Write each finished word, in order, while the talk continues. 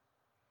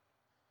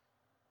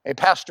A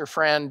pastor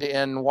friend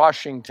in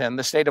Washington,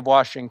 the state of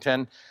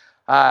Washington,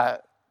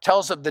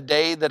 tells of the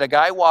day that a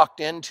guy walked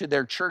into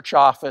their church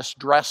office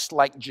dressed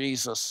like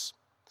Jesus.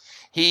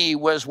 He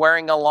was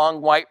wearing a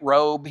long white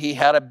robe. He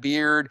had a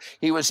beard.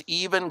 He was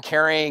even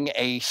carrying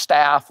a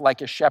staff,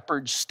 like a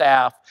shepherd's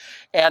staff.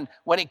 And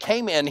when he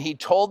came in, he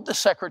told the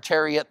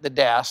secretary at the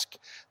desk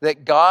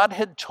that God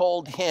had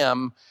told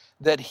him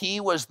that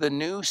he was the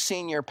new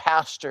senior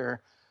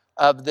pastor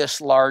of this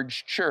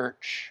large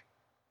church.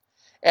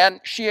 And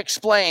she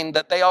explained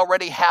that they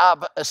already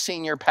have a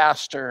senior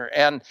pastor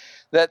and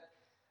that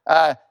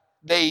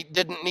they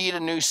didn't need a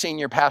new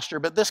senior pastor,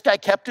 but this guy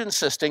kept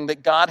insisting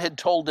that God had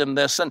told him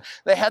this. And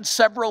they had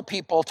several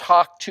people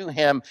talk to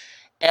him,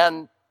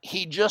 and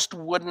he just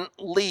wouldn't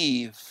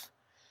leave.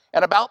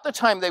 And about the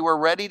time they were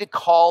ready to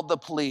call the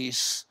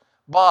police,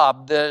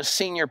 Bob, the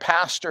senior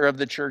pastor of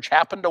the church,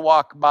 happened to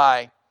walk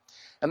by.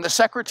 And the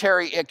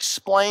secretary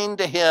explained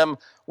to him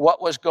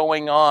what was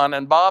going on.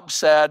 And Bob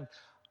said,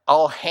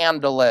 "I'll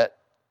handle it."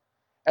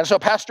 And so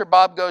Pastor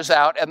Bob goes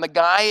out, and the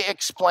guy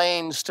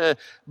explains to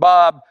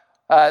Bob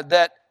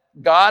that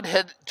God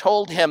had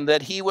told him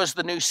that he was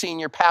the new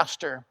senior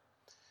pastor.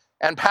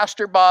 And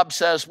Pastor Bob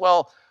says,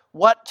 "Well,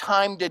 what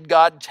time did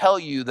God tell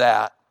you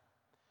that?"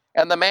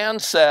 And the man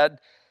said,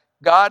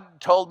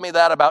 "God told me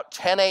that about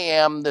 10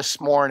 a.m.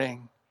 this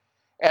morning."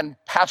 And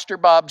Pastor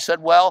Bob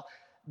said, "Well,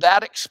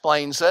 that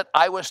explains it.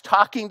 I was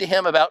talking to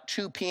him about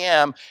 2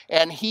 p.m.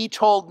 and he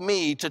told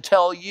me to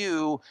tell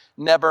you,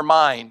 never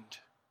mind."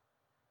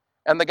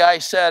 And the guy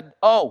said,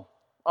 "Oh,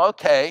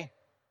 okay,"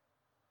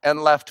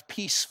 and left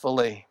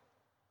peacefully.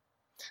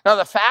 Now,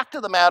 the fact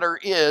of the matter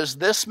is,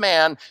 this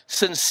man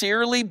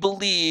sincerely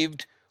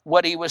believed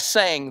what he was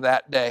saying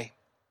that day.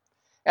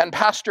 And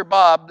Pastor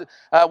Bob,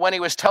 when he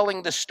was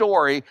telling the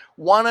story,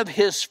 one of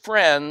his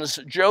friends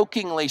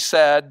jokingly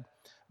said,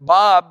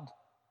 "Bob,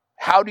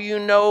 how do you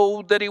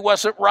know that he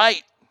wasn't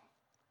right?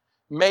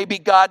 Maybe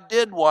God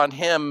did want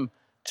him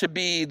to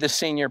be the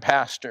senior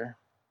pastor."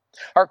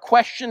 Our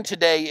question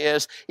today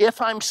is,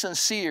 if I'm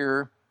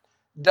sincere,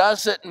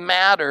 does it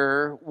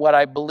matter what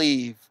I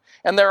believe?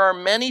 And there are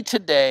many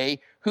today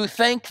who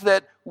think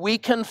that we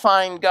can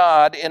find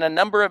God in a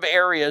number of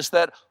areas,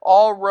 that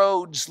all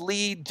roads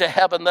lead to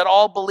heaven, that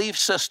all belief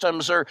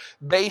systems are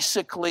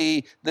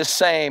basically the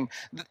same.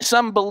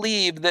 Some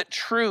believe that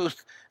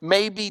truth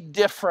may be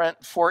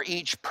different for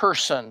each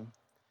person.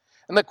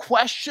 And the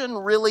question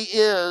really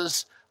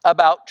is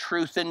about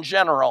truth in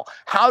general.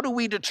 How do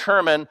we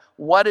determine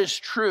what is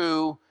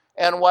true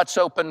and what's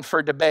open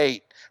for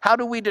debate? How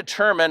do we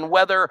determine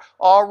whether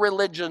all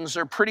religions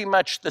are pretty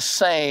much the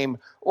same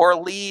or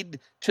lead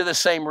to the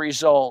same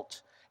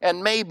result?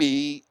 And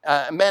maybe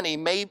many,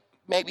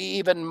 maybe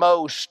even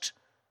most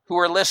who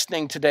are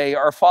listening today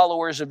are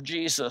followers of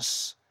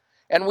Jesus.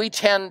 And we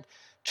tend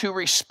to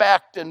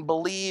respect and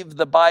believe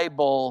the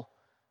Bible,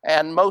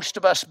 and most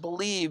of us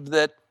believe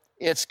that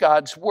it's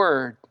God's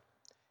word.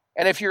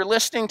 And if you're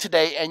listening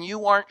today and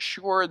you aren't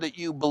sure that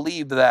you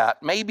believe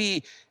that,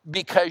 maybe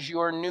because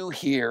you're new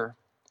here,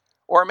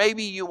 or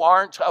maybe you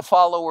aren't a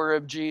follower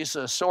of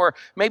Jesus, or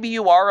maybe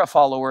you are a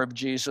follower of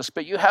Jesus,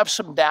 but you have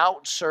some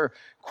doubts or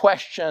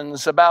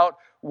questions about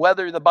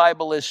whether the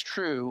Bible is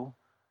true.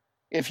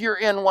 If you're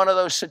in one of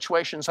those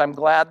situations, I'm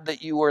glad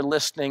that you are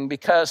listening,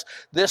 because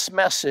this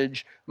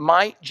message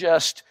might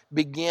just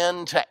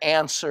begin to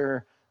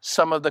answer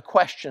some of the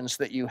questions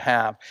that you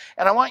have.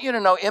 And I want you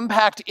to know,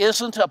 Impact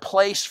isn't a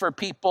place for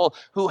people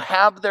who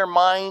have their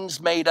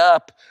minds made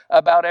up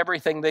about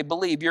everything they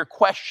believe. Your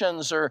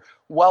questions are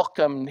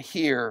welcome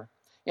here.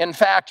 In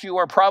fact, you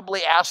are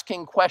probably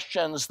asking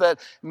questions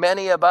that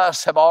many of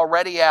us have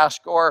already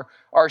asked or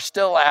are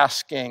still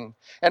asking.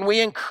 And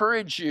we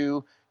encourage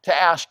you to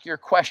ask your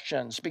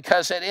questions,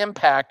 because at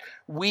Impact,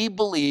 we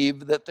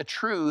believe that the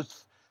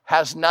truth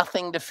has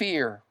nothing to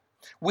fear.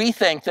 We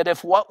think that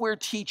if what we're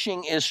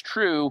teaching is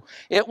true,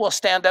 it will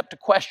stand up to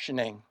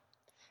questioning.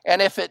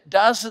 And if it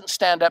doesn't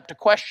stand up to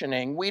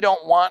questioning, we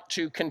don't want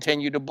to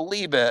continue to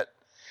believe it.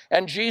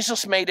 And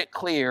Jesus made it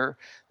clear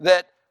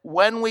that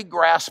when we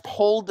grasp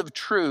hold of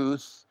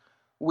truth,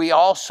 we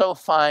also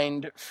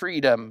find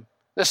freedom.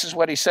 This is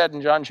what he said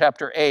in John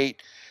chapter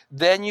 8.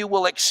 "Then you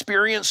will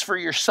experience for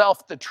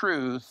yourself the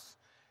truth,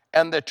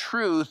 and the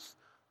truth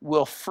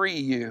will free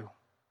you."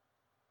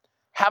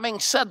 Having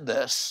said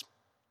this,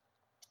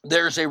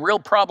 there's a real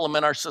problem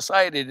in our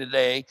society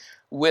today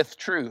with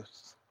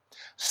truth.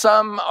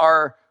 Some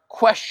are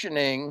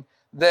questioning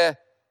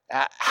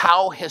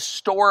how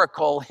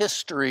historical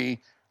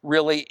history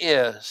really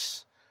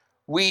is.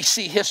 We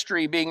see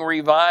history being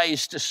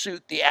revised to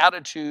suit the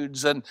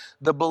attitudes and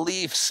the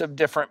beliefs of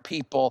different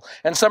people.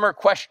 And some are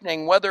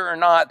questioning whether or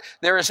not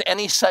there is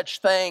any such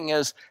thing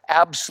as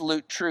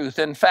absolute truth.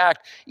 In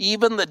fact,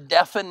 even the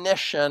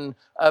definition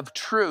of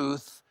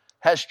truth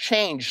has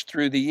changed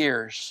through the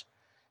years.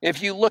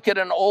 If you look at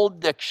an old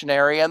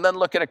dictionary and then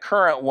look at a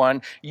current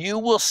one, you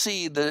will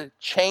see the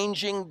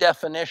changing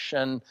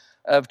definition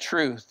of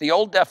truth. The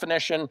old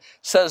definition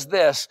says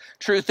this: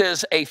 truth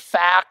is a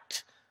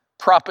fact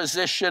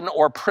proposition,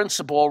 or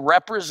principle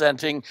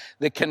representing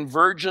the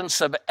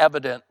convergence of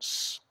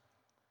evidence.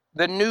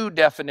 The new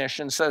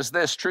definition says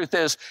this: truth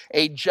is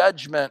a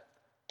judgment,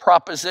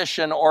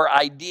 proposition, or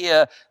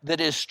idea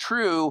that is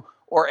true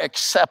or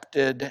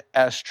accepted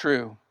as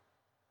true.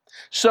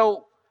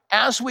 So,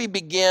 as we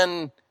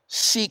begin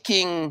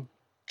seeking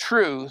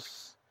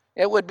truth,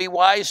 it would be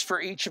wise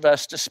for each of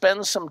us to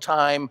spend some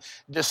time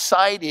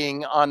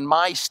deciding on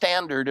my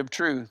standard of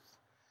truth.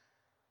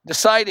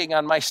 Deciding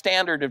on my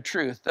standard of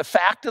truth. The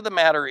fact of the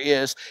matter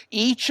is,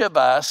 each of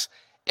us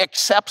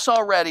accepts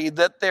already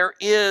that there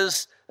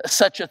is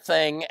such a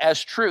thing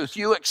as truth.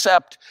 You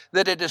accept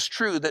that it is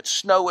true that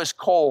snow is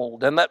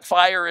cold and that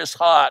fire is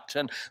hot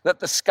and that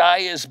the sky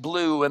is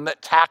blue and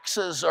that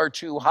taxes are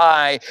too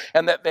high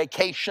and that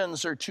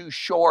vacations are too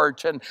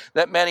short and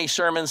that many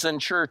sermons in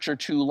church are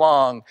too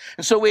long.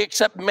 And so we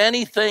accept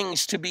many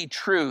things to be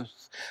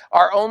truth.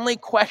 Our only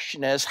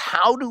question is,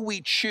 how do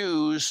we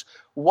choose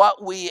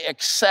what we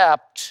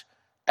accept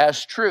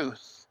as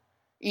truth?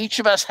 Each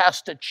of us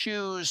has to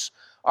choose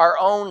our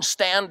own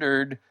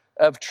standard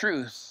of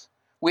truth.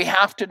 We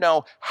have to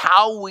know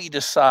how we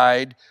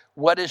decide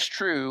what is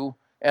true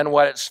and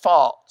what is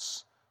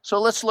false. So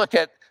let's look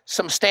at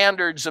some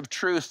standards of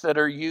truth that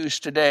are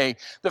used today.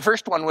 The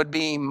first one would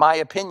be my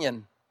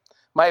opinion.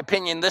 My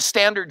opinion. This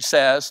standard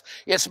says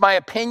it's my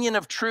opinion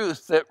of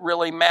truth that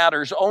really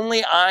matters.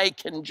 Only I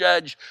can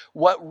judge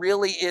what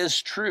really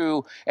is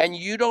true, and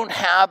you don't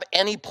have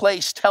any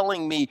place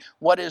telling me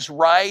what is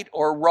right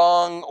or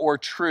wrong or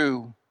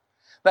true.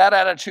 That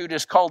attitude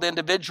is called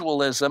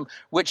individualism,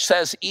 which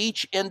says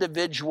each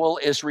individual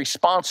is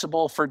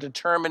responsible for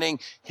determining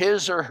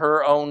his or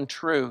her own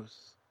truth.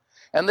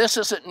 And this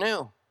isn't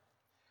new.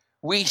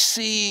 We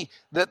see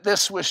that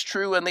this was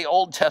true in the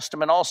Old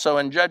Testament also.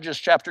 In Judges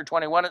chapter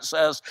 21, it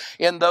says,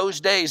 in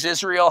those days,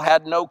 Israel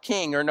had no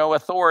king or no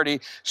authority,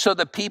 so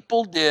the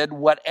people did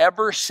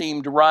whatever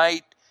seemed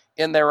right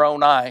in their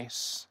own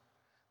eyes.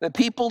 The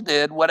people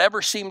did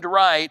whatever seemed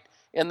right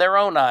in their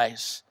own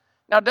eyes.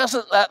 Now,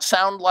 doesn't that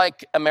sound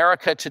like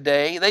America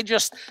today? They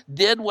just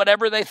did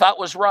whatever they thought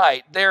was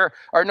right. There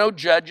are no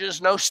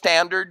judges, no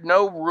standard,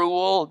 no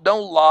rule,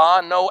 no law,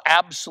 no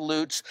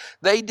absolutes.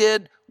 They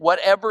did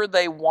whatever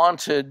they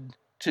wanted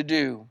to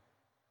do.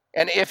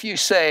 And if you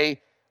say,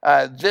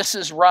 this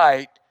is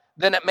right,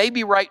 then it may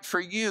be right for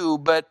you,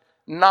 but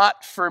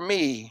not for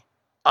me.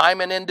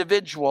 I'm an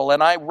individual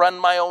and I run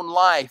my own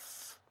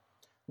life.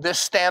 This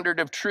standard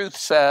of truth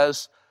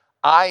says,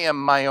 I am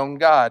my own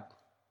God.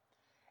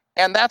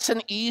 And that's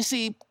an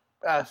easy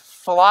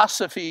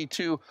philosophy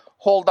to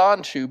hold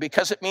on to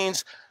because it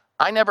means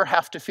I never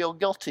have to feel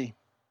guilty.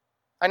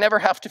 I never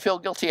have to feel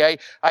guilty.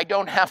 I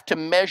don't have to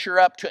measure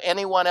up to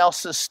anyone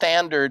else's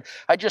standard.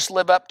 I just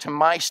live up to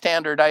my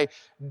standard. I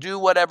do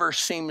whatever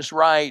seems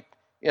right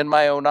in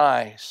my own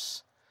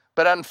eyes.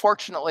 But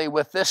unfortunately,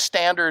 with this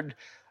standard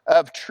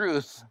of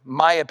truth,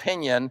 my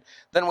opinion,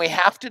 then we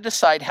have to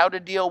decide how to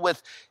deal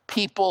with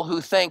people who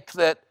think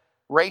that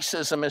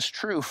racism is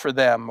true for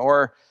them,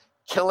 or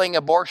killing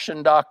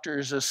abortion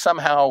doctors is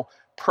somehow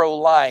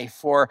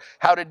pro-life, or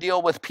how to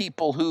deal with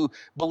people who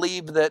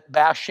believe that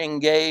bashing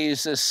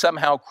gays is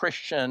somehow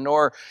Christian,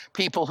 or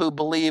people who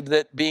believe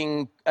that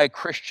being a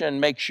Christian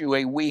makes you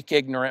a weak,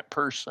 ignorant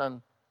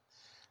person.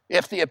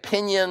 If the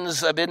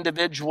opinions of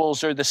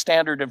individuals are the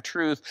standard of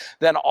truth,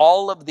 then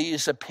all of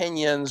these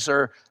opinions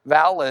are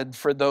valid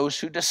for those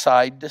who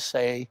decide to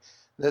say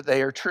that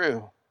they are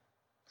true.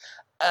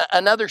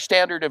 Another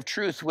standard of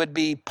truth would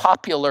be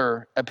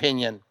popular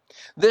opinion.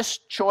 This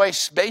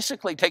choice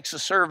basically takes a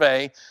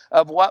survey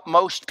of what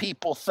most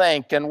people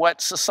think and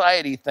what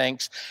society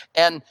thinks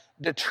and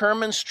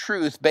determines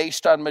truth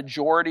based on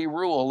majority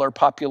rule or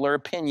popular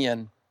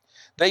opinion.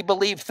 They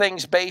believe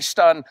things based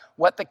on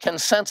what the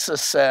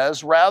consensus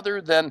says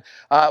rather than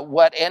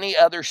what any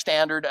other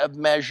standard of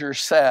measure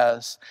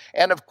says.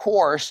 And of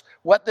course,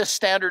 what this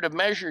standard of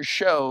measure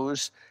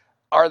shows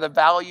are the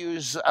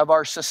values of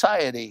our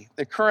society,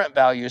 the current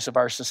values of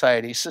our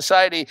society.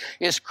 Society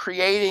is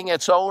creating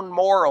its own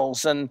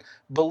morals and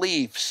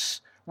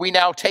beliefs. We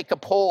now take a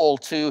poll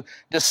to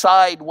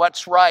decide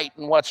what's right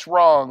and what's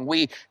wrong.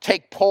 We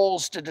take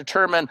polls to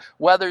determine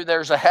whether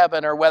there's a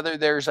heaven or whether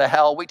there's a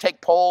hell. We take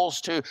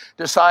polls to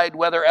decide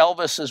whether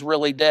Elvis is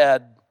really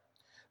dead.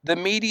 The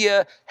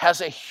media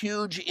has a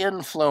huge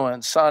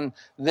influence on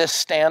this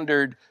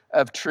standard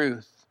of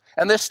truth.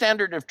 And this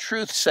standard of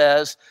truth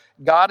says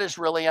God is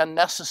really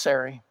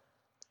unnecessary.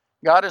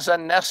 God is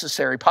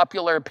unnecessary.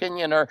 Popular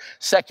opinion or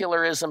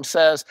secularism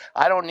says,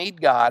 I don't need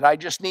God. I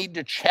just need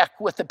to check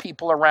with the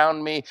people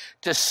around me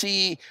to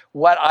see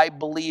what I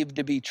believe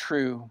to be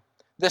true.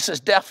 This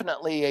is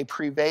definitely a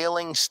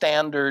prevailing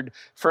standard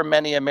for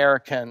many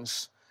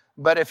Americans.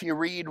 But if you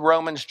read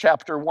Romans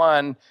chapter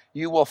 1,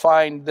 you will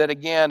find that,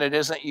 again, it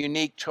isn't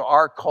unique to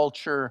our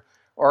culture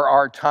or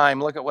our time.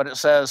 Look at what it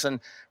says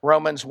in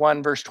Romans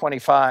 1, verse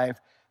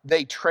 25.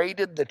 They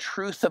traded the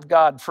truth of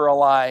God for a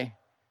lie.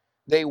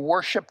 They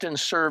worshiped and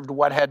served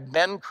what had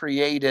been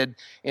created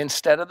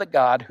instead of the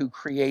God who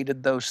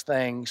created those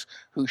things,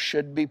 who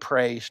should be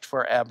praised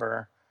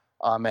forever.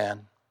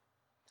 Amen.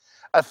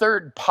 A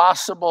third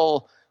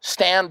possible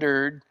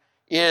standard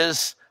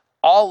is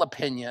all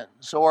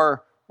opinions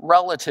or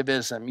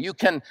relativism. You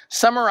can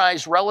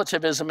summarize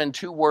relativism in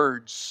 2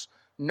 words: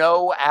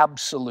 no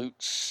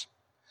absolutes.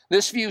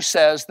 This view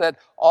says that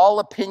all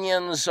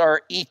opinions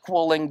are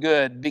equal and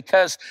good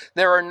because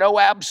there are no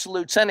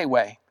absolutes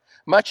anyway.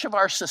 Much of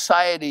our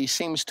society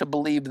seems to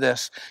believe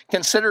this.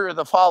 Consider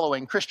the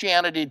following.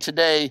 Christianity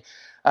Today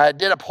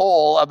did a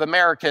poll of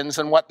Americans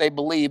and what they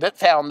believe. It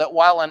found that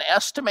while an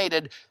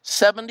estimated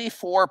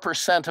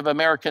 74% of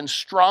Americans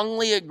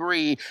strongly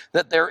agree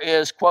that there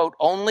is, quote,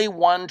 only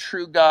one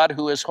true God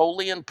who is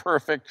holy and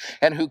perfect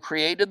and who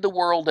created the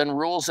world and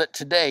rules it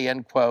today,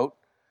 end quote,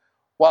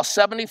 while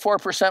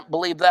 74%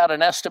 believe that,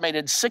 an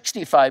estimated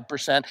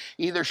 65%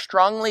 either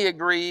strongly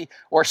agree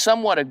or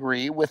somewhat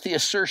agree with the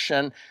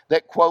assertion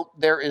that, quote,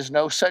 there is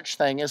no such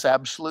thing as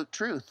absolute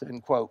truth,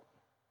 end quote.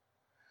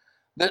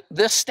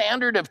 This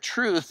standard of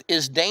truth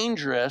is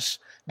dangerous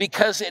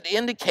because it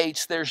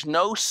indicates there's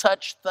no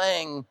such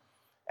thing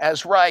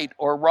as right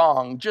or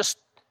wrong, just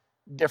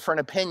different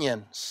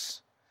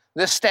opinions.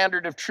 This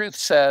standard of truth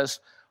says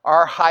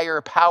our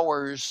higher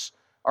powers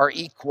are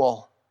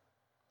equal.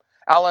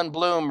 Alan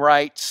Bloom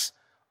writes,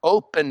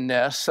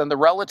 openness and the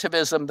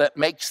relativism that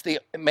makes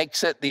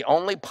it the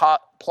only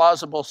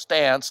plausible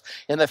stance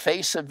in the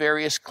face of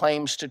various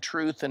claims to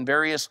truth and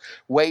various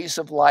ways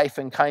of life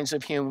and kinds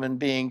of human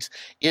beings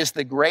is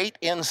the great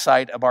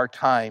insight of our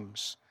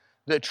times.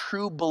 The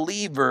true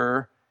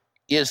believer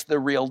is the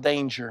real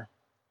danger.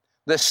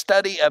 The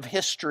study of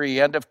history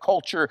and of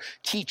culture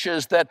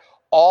teaches that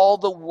all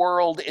the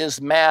world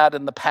is mad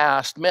in the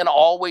past. Men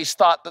always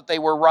thought that they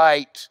were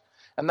right.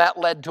 And that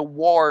led to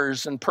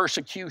wars and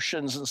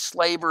persecutions and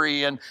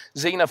slavery and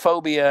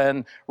xenophobia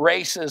and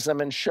racism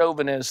and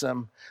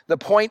chauvinism. The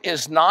point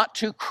is not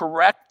to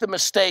correct the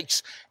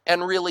mistakes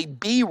and really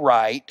be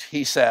right,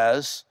 he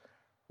says.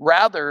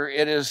 Rather,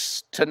 it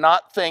is to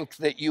not think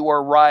that you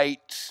are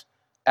right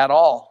at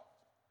all.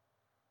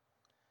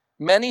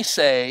 Many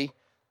say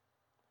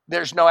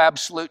there's no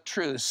absolute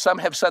truth. Some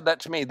have said that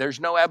to me. There's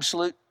no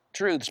absolute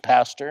truths,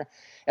 Pastor.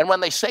 And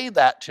when they say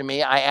that to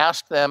me, I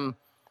ask them,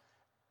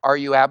 are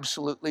you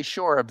absolutely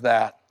sure of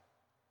that?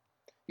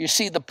 You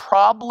see, the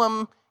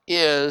problem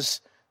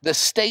is the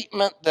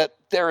statement that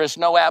there is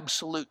no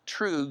absolute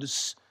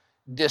truths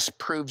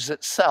disproves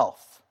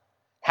itself.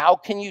 How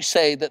can you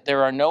say that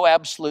there are no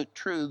absolute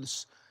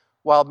truths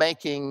while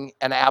making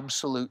an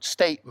absolute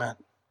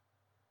statement?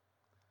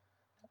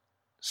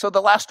 So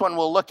the last one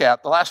we'll look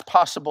at, the last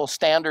possible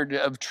standard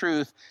of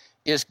truth,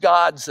 is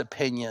God's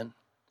opinion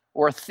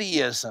or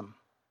theism.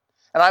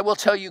 And I will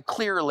tell you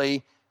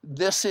clearly,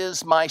 this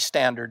is my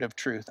standard of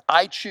truth.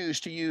 I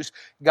choose to use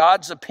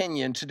God's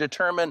opinion to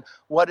determine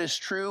what is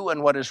true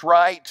and what is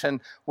right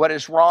and what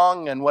is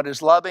wrong and what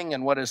is loving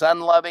and what is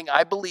unloving.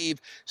 I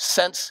believe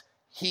since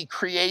He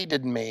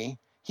created me,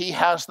 He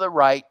has the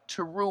right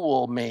to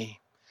rule me.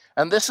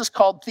 And this is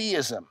called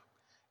theism.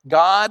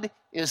 God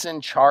is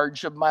in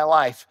charge of my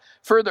life.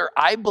 Further,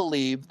 I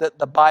believe that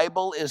the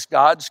Bible is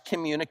God's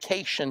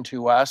communication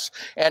to us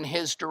and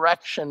His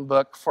direction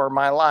book for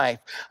my life.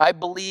 I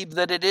believe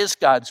that it is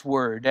God's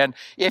word. And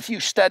if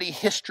you study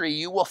history,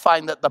 you will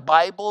find that the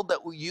Bible that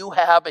you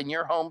have in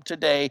your home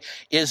today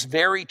is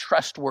very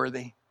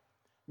trustworthy.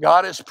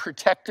 God has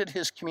protected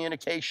His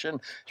communication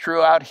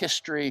throughout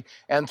history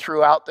and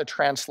throughout the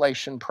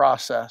translation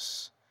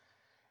process.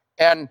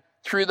 And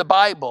through the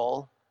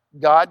Bible,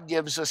 God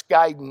gives us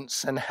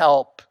guidance and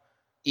help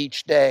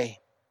each day.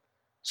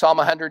 Psalm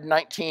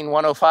 119,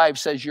 105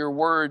 says, your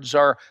words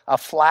are a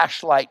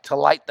flashlight to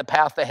light the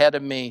path ahead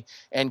of me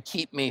and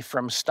keep me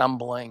from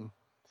stumbling.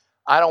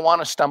 I don't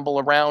want to stumble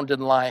around in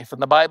life. And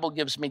the Bible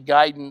gives me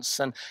guidance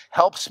and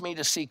helps me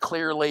to see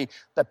clearly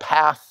the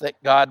path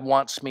that God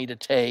wants me to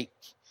take.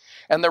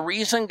 And the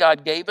reason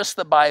God gave us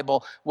the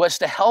Bible was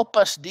to help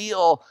us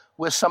deal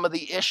with some of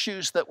the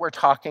issues that we're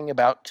talking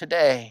about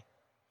today.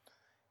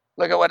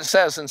 Look at what it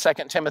says in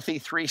 2 Timothy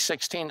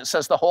 3:16. It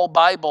says the whole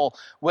Bible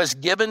was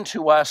given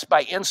to us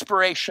by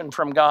inspiration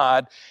from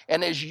God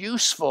and is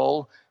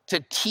useful to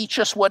teach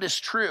us what is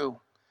true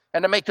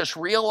and to make us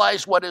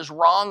realize what is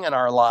wrong in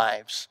our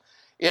lives.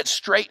 It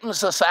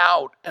straightens us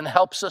out and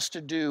helps us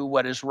to do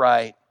what is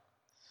right.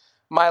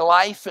 My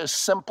life is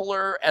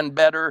simpler and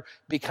better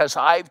because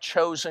I've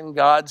chosen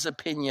God's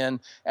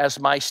opinion as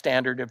my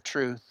standard of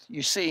truth.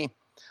 You see,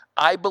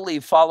 I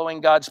believe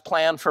following God's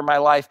plan for my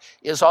life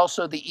is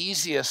also the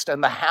easiest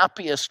and the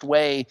happiest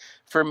way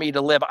for me to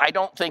live. I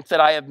don't think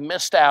that I have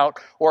missed out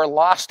or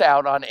lost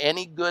out on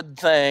any good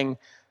thing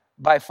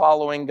by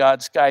following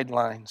God's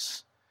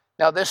guidelines.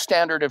 Now, this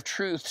standard of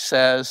truth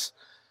says,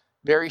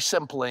 very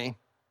simply,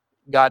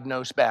 God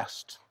knows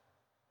best.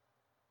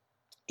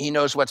 He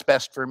knows what's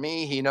best for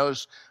me. He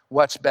knows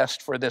what's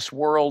best for this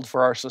world,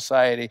 for our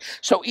society.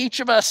 So each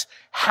of us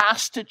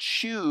has to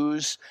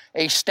choose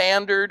a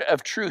standard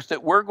of truth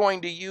that we're going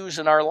to use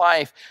in our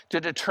life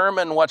to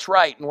determine what's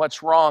right and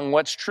what's wrong,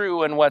 what's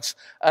true and what's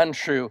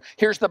untrue.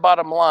 Here's the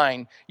bottom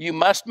line. You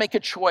must make a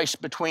choice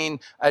between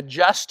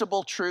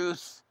adjustable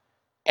truth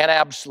and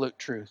absolute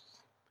truth.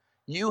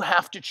 You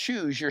have to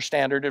choose your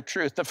standard of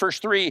truth. The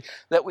first three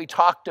that we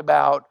talked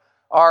about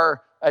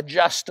are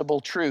adjustable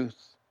truth.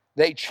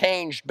 They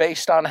change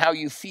based on how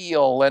you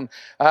feel,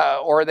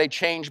 or they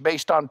change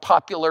based on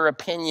popular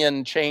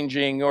opinion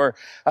changing, or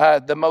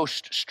the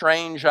most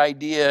strange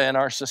idea in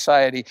our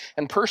society.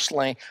 And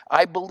personally,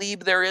 I believe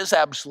there is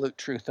absolute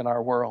truth in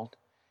our world.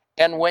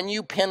 And when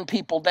you pin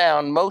people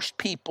down, most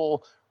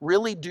people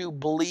really do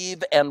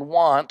believe and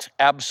want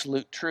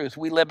absolute truth.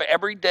 We live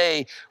every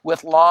day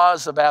with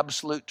laws of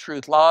absolute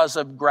truth, laws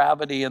of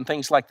gravity and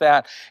things like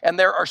that. And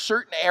there are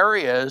certain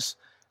areas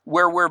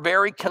where we're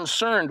very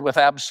concerned with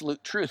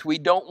absolute truth. We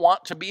don't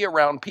want to be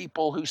around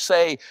people who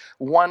say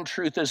one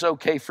truth is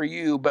okay for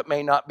you but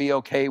may not be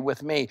okay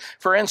with me.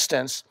 For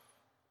instance,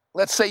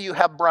 let's say you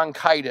have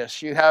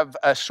bronchitis, you have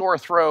a sore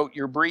throat,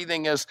 your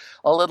breathing is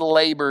a little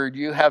labored,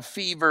 you have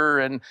fever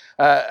and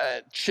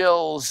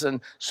chills, and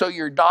so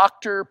your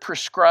doctor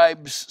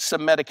prescribes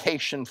some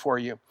medication for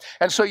you.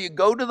 And so you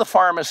go to the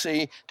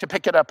pharmacy to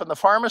pick it up, and the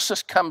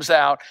pharmacist comes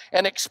out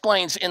and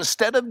explains,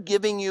 instead of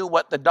giving you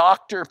what the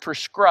doctor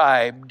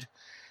prescribed,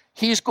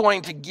 he's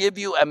going to give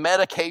you a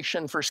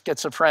medication for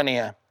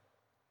schizophrenia.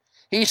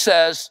 He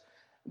says,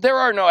 there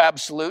are no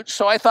absolutes,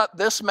 so I thought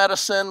this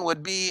medicine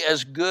would be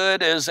as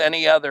good as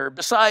any other.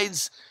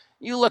 Besides,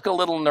 you look a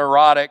little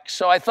neurotic,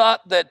 so I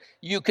thought that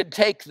you could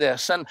take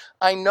this. And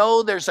I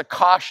know there's a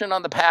caution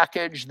on the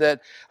package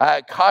that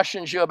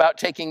cautions you about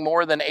taking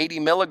more than 80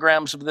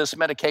 milligrams of this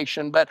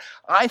medication, but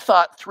I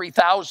thought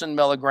 3,000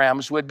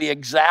 milligrams would be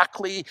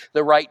exactly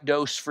the right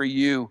dose for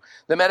you.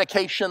 The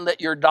medication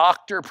that your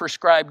doctor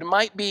prescribed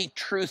might be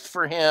truth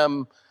for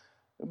him,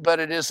 but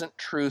it isn't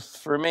truth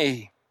for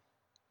me.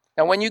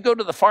 Now, when you go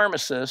to the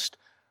pharmacist,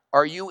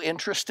 are you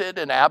interested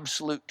in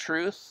absolute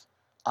truth?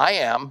 I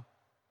am.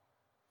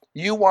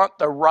 You want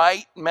the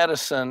right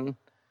medicine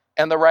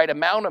and the right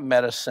amount of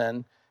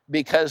medicine,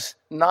 because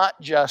not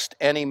just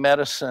any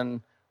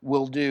medicine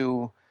will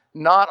do.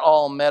 Not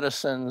all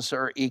medicines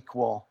are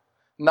equal.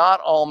 Not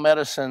all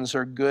medicines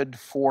are good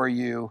for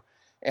you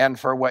and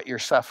for what you're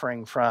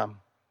suffering from.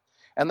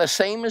 And the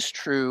same is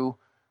true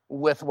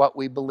with what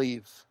we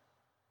believe.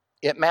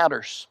 It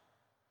matters.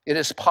 It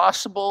is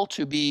possible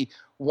to be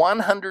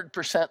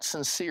 100%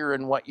 sincere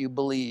in what you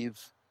believe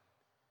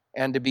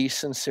and to be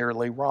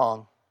sincerely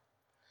wrong.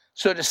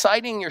 So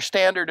deciding your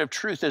standard of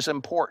truth is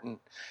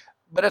important,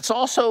 but it's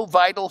also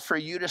vital for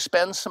you to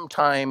spend some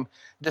time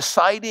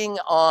deciding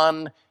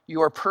on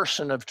your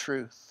person of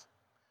truth.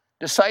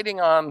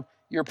 Deciding on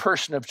your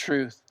person of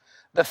truth.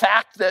 The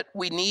fact that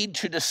we need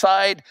to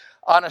decide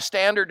on a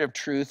standard of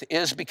truth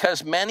is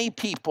because many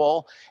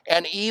people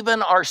and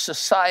even our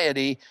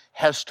society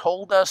has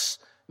told us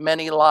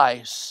many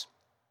lies.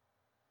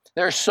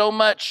 There's so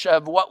much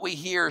of what we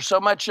hear, so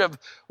much of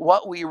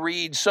what we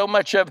read, so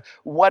much of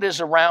what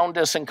is around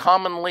us and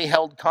commonly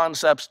held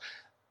concepts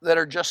that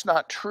are just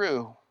not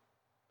true.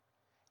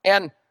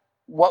 And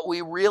what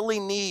we really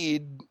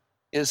need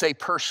is a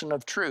person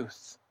of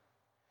truth.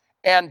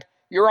 And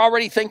you're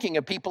already thinking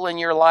of people in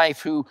your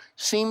life who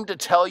seem to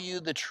tell you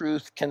the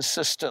truth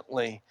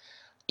consistently,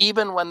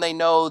 even when they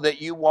know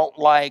that you won't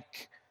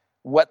like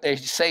what they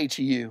say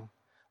to you.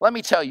 Let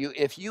me tell you,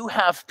 if you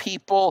have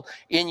people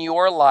in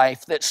your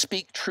life that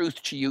speak truth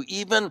to you,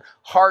 even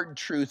hard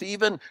truth,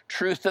 even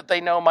truth that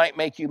they know might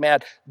make you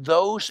mad,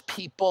 those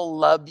people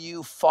love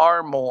you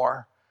far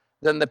more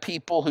than the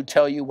people who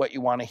tell you what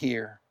you want to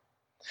hear.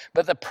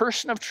 But the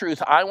person of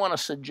truth I want to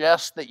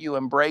suggest that you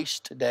embrace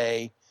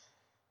today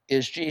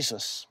is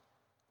Jesus.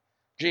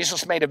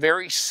 Jesus made a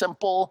very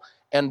simple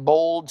and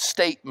bold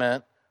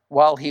statement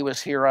while he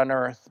was here on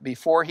earth.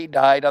 Before he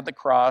died on the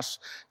cross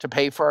to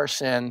pay for our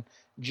sin,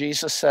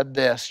 Jesus said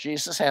this.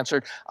 Jesus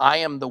answered, I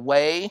am the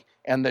way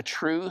and the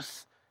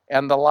truth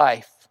and the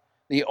life.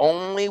 The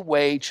only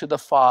way to the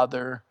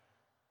Father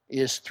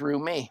is through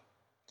me.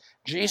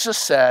 Jesus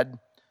said,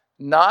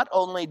 not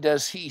only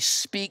does he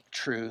speak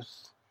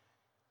truth,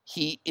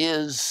 he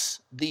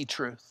is the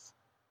truth.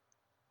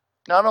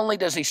 Not only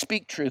does he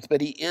speak truth,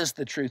 but he is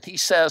the truth. He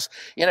says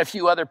in a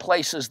few other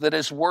places that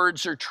his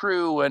words are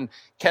true and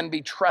can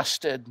be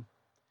trusted.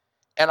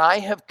 And I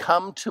have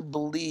come to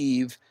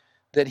believe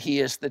that he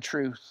is the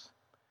truth,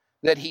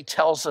 that he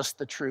tells us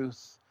the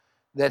truth,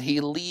 that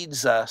he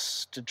leads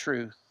us to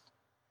truth.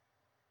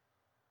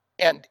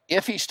 And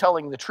if he's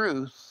telling the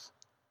truth,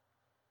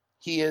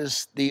 he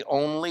is the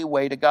only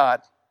way to God.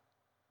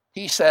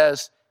 He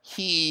says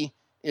he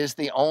is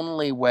the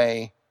only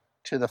way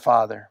to the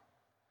Father.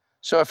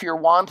 So if you're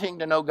wanting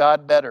to know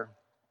God better,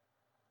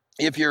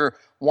 if you're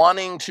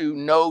wanting to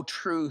know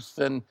truth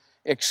and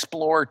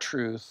explore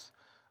truth,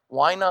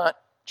 why not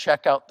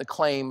check out the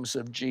claims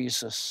of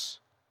Jesus?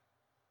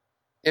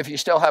 If you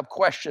still have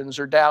questions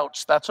or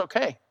doubts, that's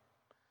okay.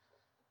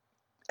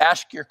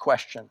 Ask your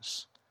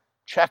questions.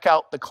 Check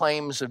out the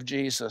claims of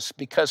Jesus,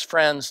 because,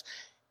 friends,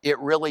 it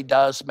really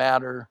does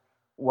matter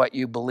what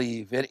you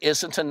believe. It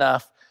isn't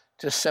enough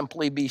to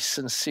simply be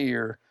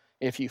sincere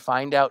if you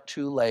find out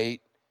too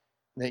late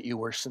that you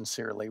were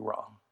sincerely wrong.